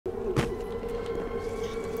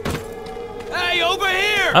Hey, over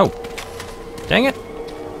here! Oh. Dang it.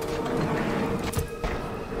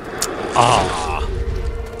 Ah.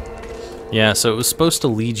 Yeah, so it was supposed to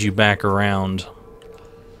lead you back around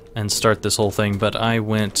and start this whole thing, but I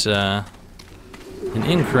went an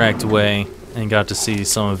incorrect way and got to see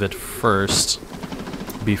some of it first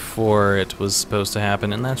before it was supposed to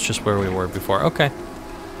happen, and that's just where we were before. Okay.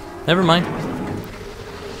 Never mind.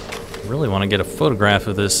 I really want to get a photograph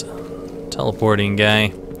of this teleporting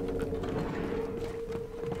guy.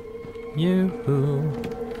 Yoo-hoo.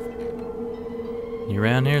 You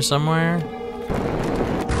around here somewhere?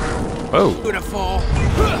 Whoa. Beautiful.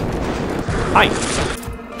 Hi.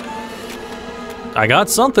 I got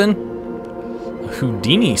something. A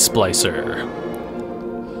Houdini splicer.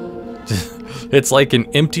 It's like an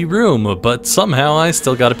empty room, but somehow I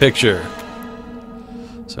still got a picture.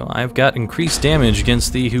 So I've got increased damage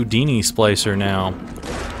against the Houdini splicer now.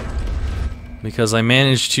 Because I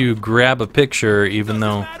managed to grab a picture even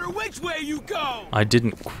though I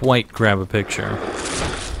didn't quite grab a picture.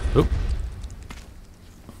 Oop.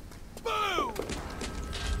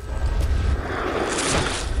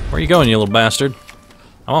 Where are you going, you little bastard?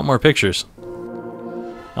 I want more pictures.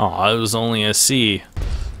 Oh, it was only a C.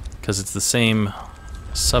 Because it's the same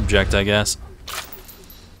subject, I guess.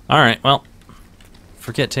 Alright, well.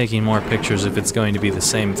 Forget taking more pictures if it's going to be the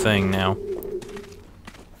same thing now.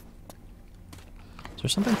 Is there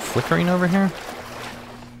something flickering over here?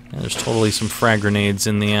 Yeah, there's totally some frag grenades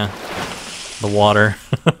in the water.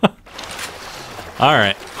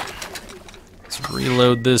 Alright. Let's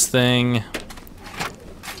reload this thing.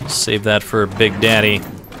 Save that for Big Daddy.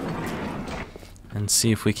 And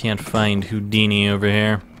see if we can't find Houdini over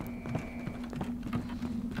here.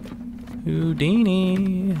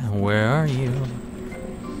 Houdini, where are you?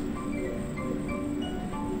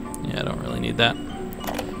 Yeah, I don't really need that.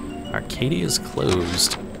 Arcadia's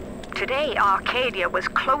closed. Today, Arcadia was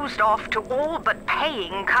closed off to all but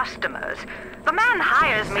paying customers. The man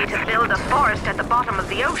hires me to build a forest at the bottom of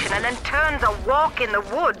the ocean and then turns a walk in the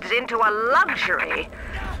woods into a luxury.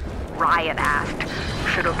 Ryan asked,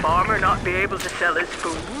 should a farmer not be able to sell his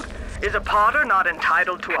food? Is a potter not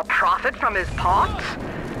entitled to a profit from his pots?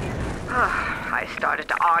 I started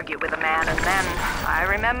to argue with the man, and then I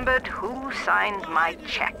remembered who signed my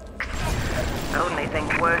checks. The only thing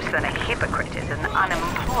worse than a hypocrite is an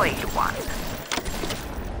unemployed one.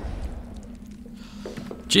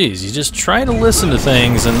 Jeez, you just try to listen to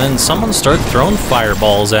things and then someone starts throwing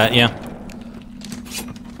fireballs at you.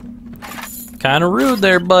 Kinda rude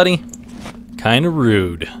there, buddy. Kinda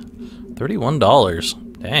rude. $31.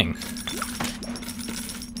 Dang.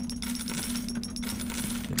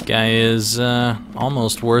 That guy is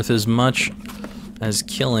almost worth as much as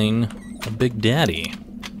killing a Big Daddy.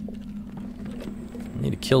 I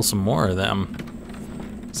need to kill some more of them.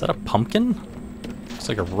 Is that a pumpkin? Looks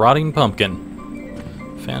like a rotting pumpkin.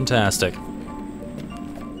 Fantastic.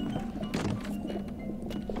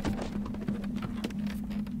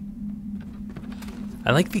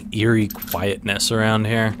 I like the eerie quietness around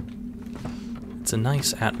here. It's a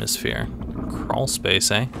nice atmosphere. Crawl space,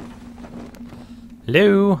 eh?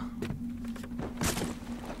 Hello?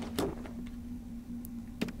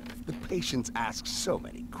 The patients ask so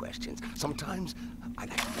many questions. Sometimes I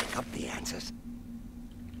like to make up the answers.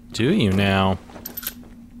 Do you now?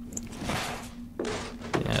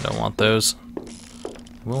 Yeah, I don't want those.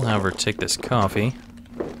 We'll have her take this coffee.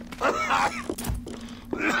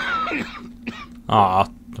 Aw,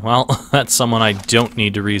 well, that's someone I don't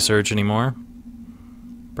need to research anymore.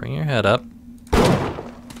 Bring your head up.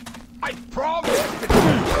 I promise.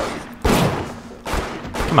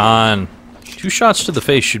 Come on. 2 shots to the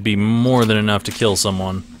face should be more than enough to kill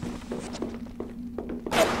someone.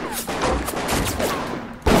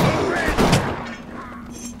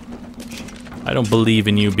 I don't believe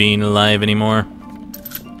in you being alive anymore.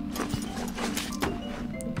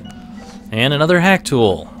 And another hack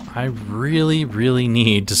tool. I really, really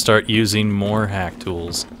need to start using more hack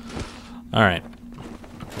tools. Alright.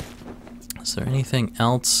 Is there anything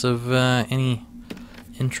else of any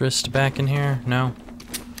interest back in here? No?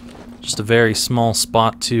 Just a very small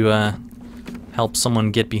spot to help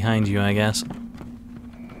someone get behind you, I guess.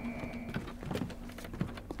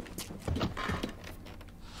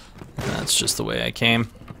 That's just the way I came.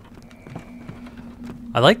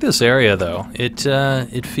 I like this area though.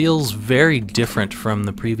 It feels very different from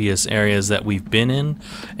the previous areas that we've been in,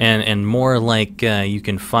 and more like you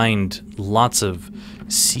can find lots of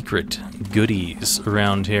secret goodies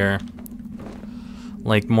around here.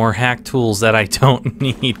 Like more hack tools that I don't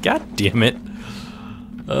need. God damn it.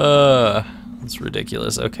 That's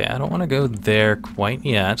ridiculous. Okay, I don't want to go there quite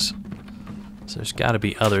yet. So there's got to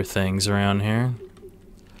be other things around here.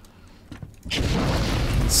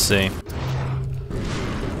 Let's see.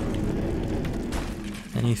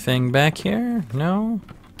 Anything back here? No?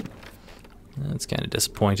 That's kind of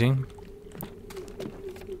disappointing.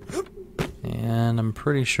 And I'm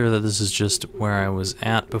pretty sure that this is just where I was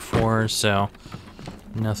at before, so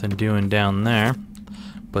nothing doing down there.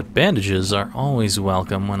 But bandages are always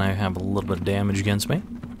welcome when I have a little bit of damage against me.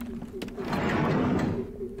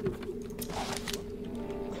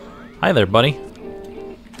 Hi there, buddy.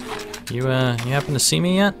 You happen to see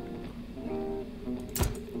me yet?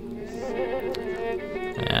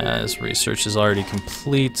 Yeah, this research is already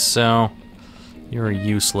complete, so you're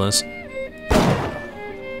useless. I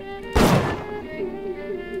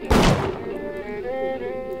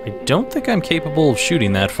don't think I'm capable of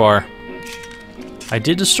shooting that far. I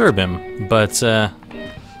did disturb him, but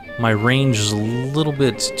my range is a little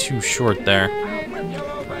bit too short there.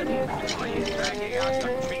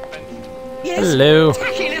 Yes, hello.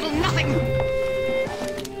 tacky little nothing.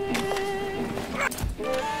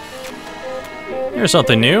 Here's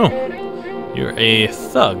something new. You're a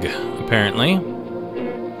thug, apparently.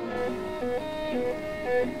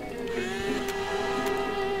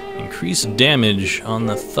 Increased damage on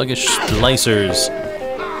the thuggish splicers.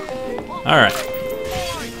 Alright.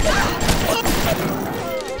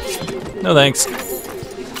 No thanks.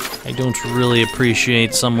 I don't really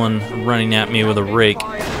appreciate someone running at me with a rake.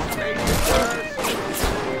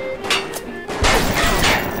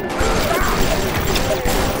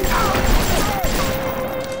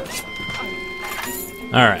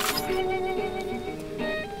 Alright.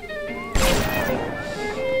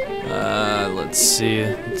 Let's see.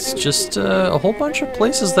 It's just a whole bunch of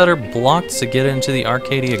places that are blocked to get into the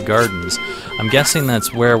Arcadia Gardens. I'm guessing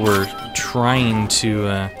that's where we're trying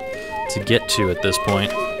to get to at this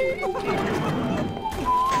point.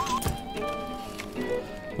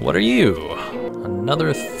 What are you?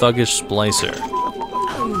 Another thuggish splicer.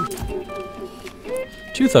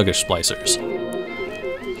 2 thuggish splicers.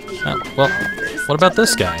 Oh, well, what about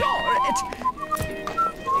this guy?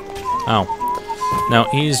 Oh. No,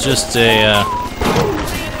 he's just a,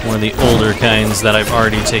 one of the older kinds that I've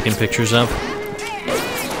already taken pictures of.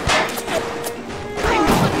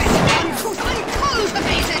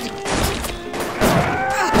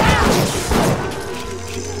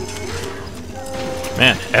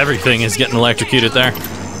 Man, everything is getting electrocuted there.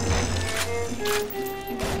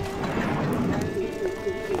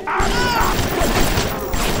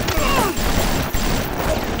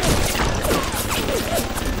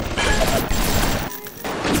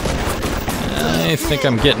 I think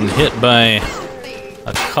I'm getting hit by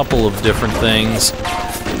a couple of different things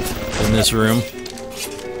in this room,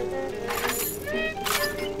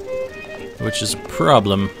 which is a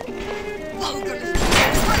problem.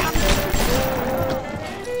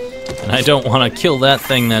 And I don't want to kill that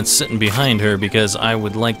thing that's sitting behind her because I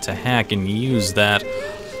would like to hack and use that.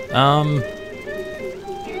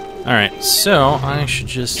 Alright, so I should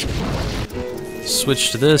just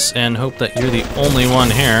switch to this and hope that you're the only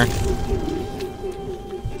one here.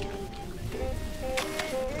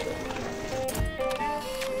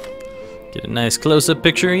 Get a nice close-up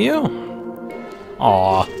picture of you.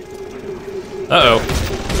 Aw. Uh-oh.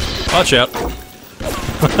 Watch out.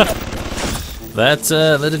 That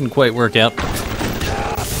didn't quite work out.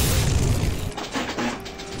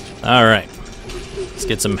 Alright. Let's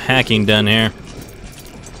get some hacking done here.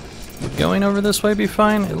 Would going over this way be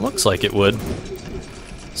fine? It looks like it would.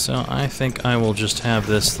 So I think I will just have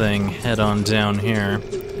this thing head on down here.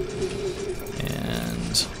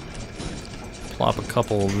 And plop a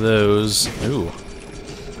couple of those. Ooh.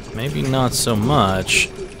 Maybe not so much.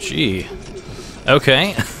 Gee.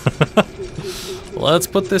 Okay. Let's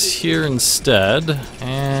put this here instead.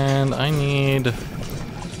 And I need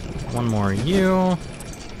one more you.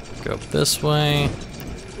 Go up this way.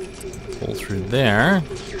 Pull through there.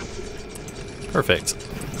 Perfect.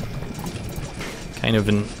 Kind of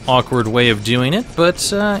an awkward way of doing it,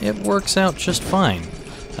 but it works out just fine.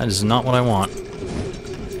 That is not what I want.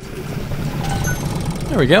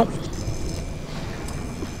 There we go.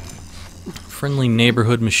 Friendly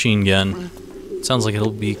neighborhood machine gun. Sounds like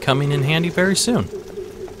it'll be coming in handy very soon.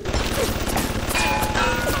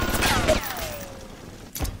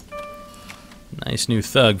 Nice new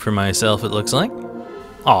thug for myself, it looks like.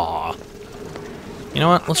 Aw. You know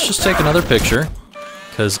what? Let's just take another picture,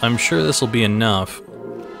 because I'm sure this will be enough.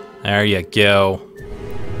 There you go.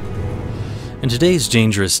 In today's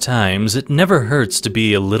dangerous times, it never hurts to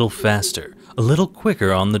be a little faster, a little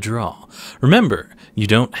quicker on the draw. Remember, you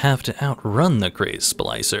don't have to outrun the crazed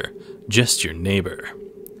splicer, just your neighbor.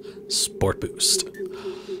 Sport Boost.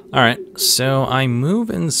 Alright, so I move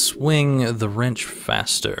and swing the wrench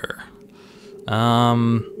faster.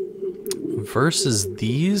 Versus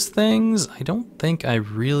these things, I don't think I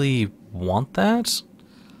really want that.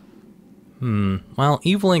 Well,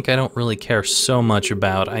 Evil Ink I don't really care so much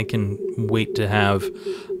about. I can wait to have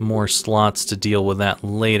more slots to deal with that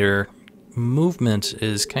later. Movement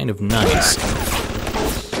is kind of nice.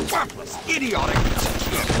 That was idiotic.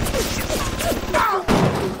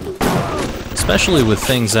 Especially with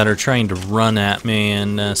things that are trying to run at me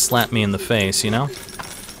and slap me in the face, you know?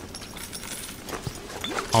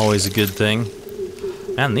 Always a good thing.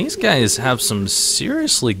 Man, these guys have some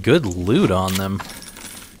seriously good loot on them.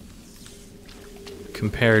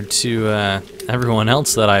 Compared to everyone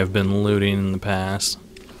else that I've been looting in the past.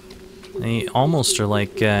 They almost are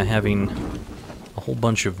like having a whole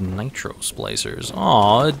bunch of nitro splicers.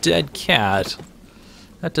 Aw, a dead cat.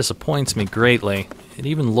 That disappoints me greatly. It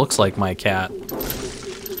even looks like my cat.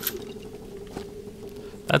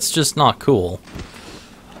 That's just not cool.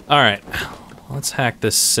 Alright, let's hack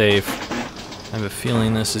this safe. I have a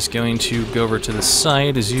feeling this is going to go over to the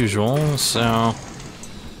side as usual, so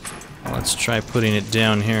let's try putting it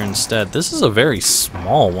down here instead. This is a very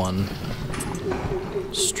small one.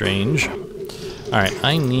 Strange. Alright,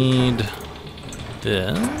 I need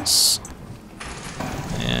this.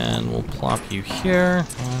 And we'll plop you here,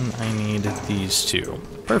 and I need these two.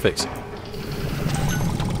 Perfect.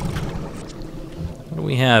 What do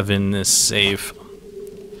we have in this safe?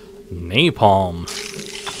 Napalm.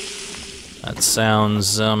 That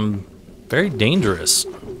sounds, very dangerous.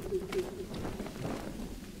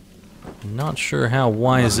 Not sure how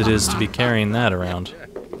wise it is to be carrying that around.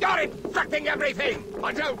 You're infecting everything!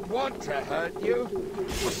 I don't want to hurt you,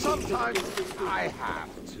 but sometimes I have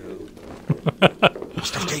to.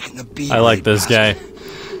 Stop taking the beat. I like this guy.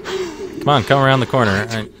 Come on, come around the corner.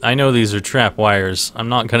 I know these are trap wires. I'm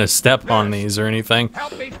not gonna step on these or anything.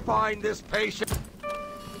 Help me find this patient.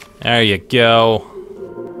 There you go.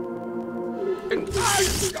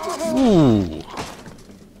 Ooh.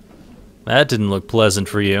 That didn't look pleasant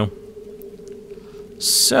for you.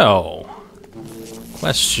 So,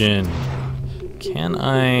 question. Can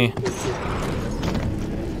I...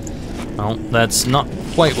 Well, that's not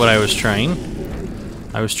quite what I was trying.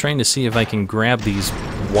 I was trying to see if I can grab these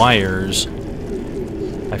wires.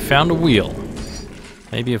 I found a wheel.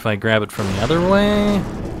 Maybe if I grab it from the other way?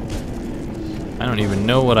 I don't even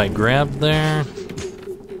know what I grabbed there.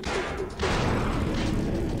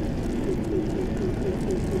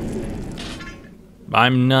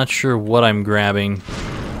 I'm not sure what I'm grabbing.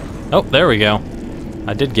 Oh, there we go.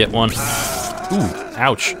 I did get one. Ooh,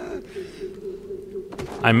 ouch.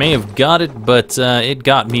 I may have got it, but it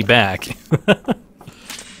got me back.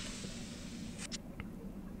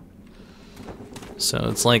 So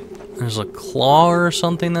it's like there's a claw or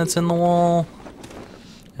something that's in the wall,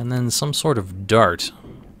 and then some sort of dart.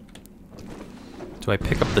 Do I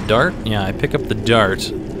pick up the dart? Yeah, I pick up the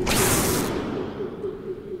dart.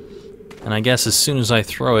 And I guess as soon as I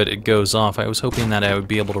throw it, it goes off. I was hoping that I would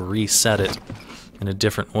be able to reset it in a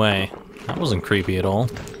different way. That wasn't creepy at all.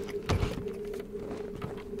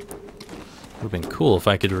 Would have been cool if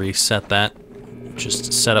I could reset that. Just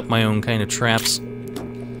to set up my own kind of traps.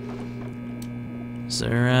 Is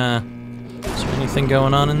there anything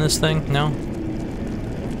going on in this thing? No?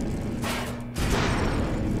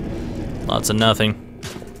 Lots of nothing.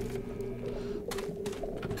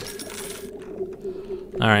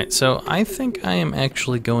 Alright, so I think I am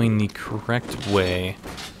actually going the correct way,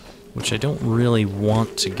 which I don't really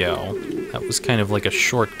want to go. That was kind of like a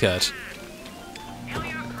shortcut.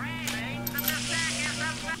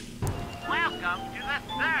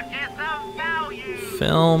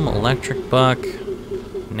 Film, electric buck,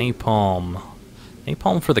 napalm.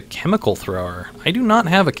 Napalm for the chemical thrower. I do not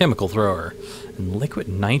have a chemical thrower. And liquid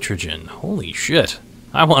nitrogen. Holy shit.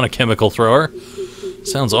 I want a chemical thrower.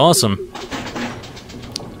 Sounds awesome.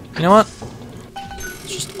 You know what? Let's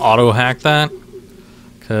just auto-hack that.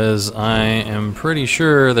 Because I am pretty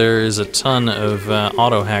sure there is a ton of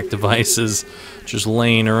auto-hack devices just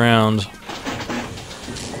laying around.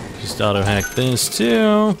 Just auto-hack this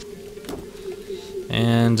too.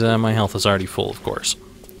 And my health is already full, of course.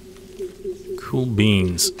 Cool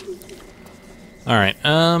beans. Alright,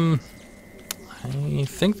 I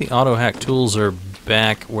think the auto-hack tools are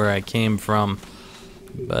back where I came from,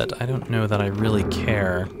 but I don't know that I really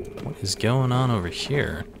care. What is going on over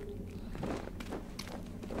here?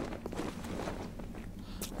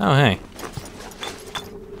 Oh, hey.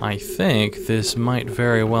 I think this might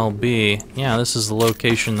very well be... Yeah, this is the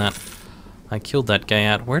location that I killed that guy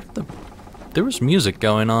at. Where did the... There was music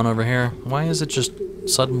going on over here. Why is it just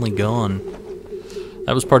suddenly gone?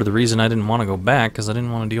 That was part of the reason I didn't want to go back, because I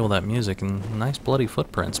didn't want to deal with that music. And nice bloody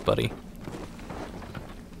footprints, buddy.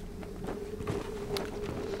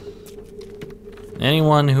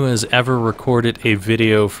 Anyone who has ever recorded a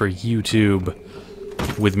video for YouTube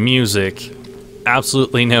with music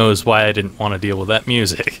absolutely knows why I didn't want to deal with that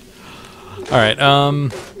music. Alright, I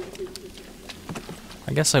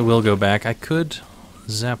guess I will go back. I could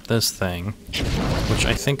zap this thing, which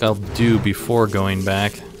I think I'll do before going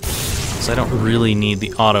back, because I don't really need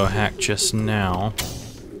the auto hack just now.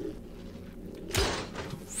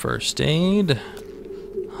 First aid.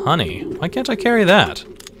 Honey. Why can't I carry that?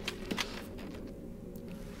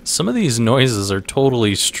 Some of these noises are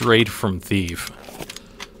totally straight from Thief.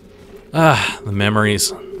 Ah, the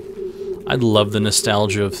memories. I love the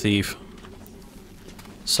nostalgia of Thief.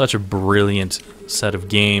 Such a brilliant set of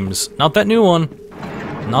games. Not that new one.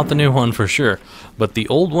 Not the new one for sure. But the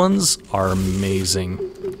old ones are amazing.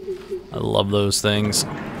 I love those things.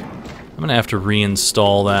 I'm gonna have to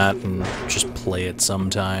reinstall that and just play it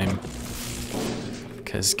sometime.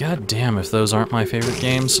 Because goddamn if those aren't my favorite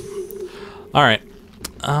games. Alright.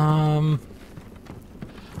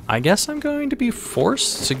 I guess I'm going to be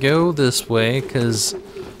forced to go this way, because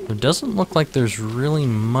it doesn't look like there's really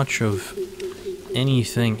much of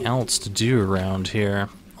anything else to do around here,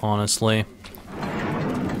 honestly.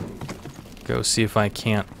 Go see if I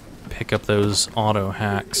can't pick up those auto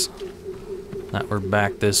hacks that were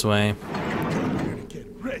back this way. I'm gonna get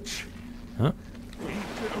rich. Huh?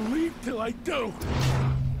 Ain't gonna leave till I do.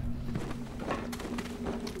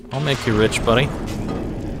 I'll make you rich, buddy.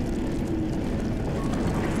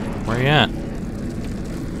 Where you at? Yeah,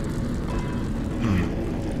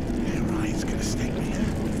 Ryan's gonna stake me, huh?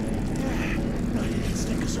 Yeah, no, he can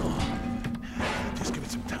stake us all. Just give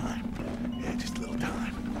it some time. Yeah, just a little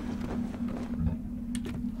time.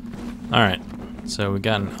 Alright, so we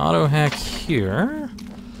got an auto hack here,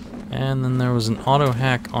 and then there was an auto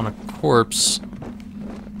hack on a corpse,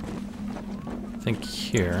 I think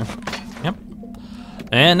here. Yep.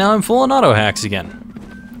 And now I'm full on auto hacks again.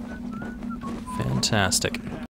 Fantastic.